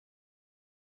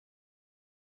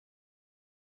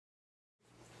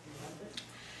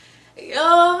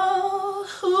You're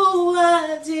who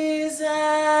I desire.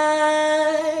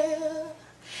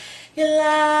 You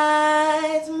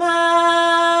light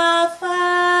my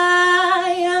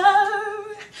fire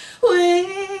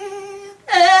with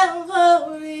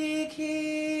every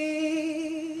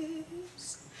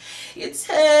kiss. You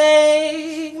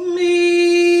take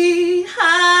me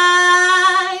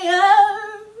higher,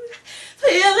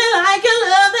 feeling like your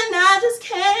love and I just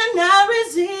cannot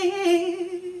resist.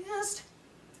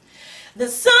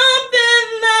 There's something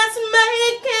that's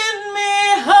making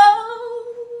me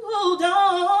hold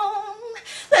on.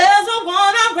 There's a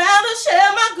one I'd rather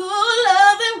share my good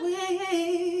loving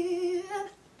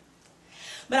with.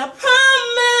 But I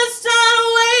promised I'd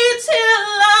wait till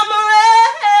I'm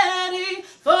ready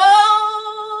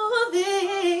for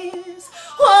this.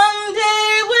 One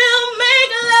day we'll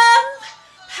make love,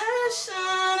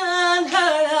 passion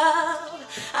unheard of.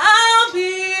 I'll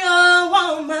be a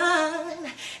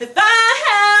woman if I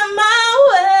have my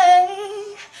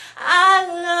way. I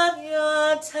love your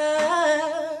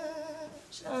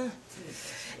touch.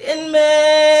 It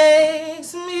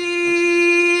makes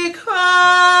me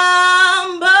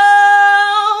crumble.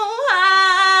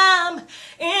 I'm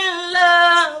in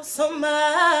love so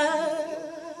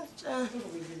much.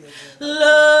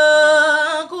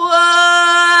 Look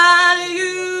what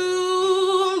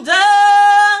you've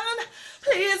done.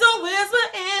 Please don't whisper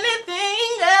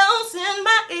anything else in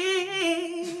my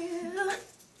ear.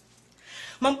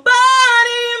 My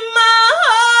body, my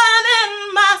heart, and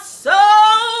my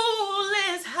soul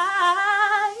is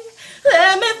high.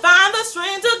 Let me find the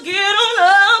strength to get on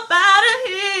up out of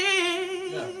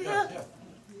here.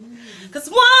 'Cause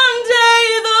one day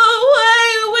the way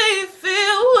we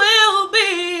feel will be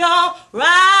alright.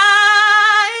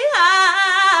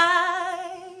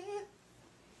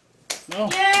 Oh.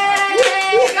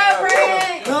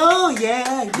 Oh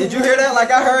yeah. Did you hear that? Like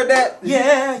I heard that?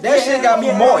 Yeah. That shit got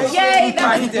me moist. Yay,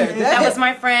 Right there. that was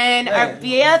my friend, our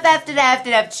BFF,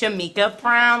 Shamika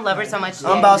Brown. Love her so much.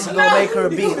 I'm about to go make her a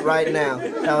beat right now.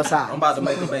 That was hot. I'm about to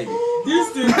make a baby. You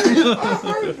still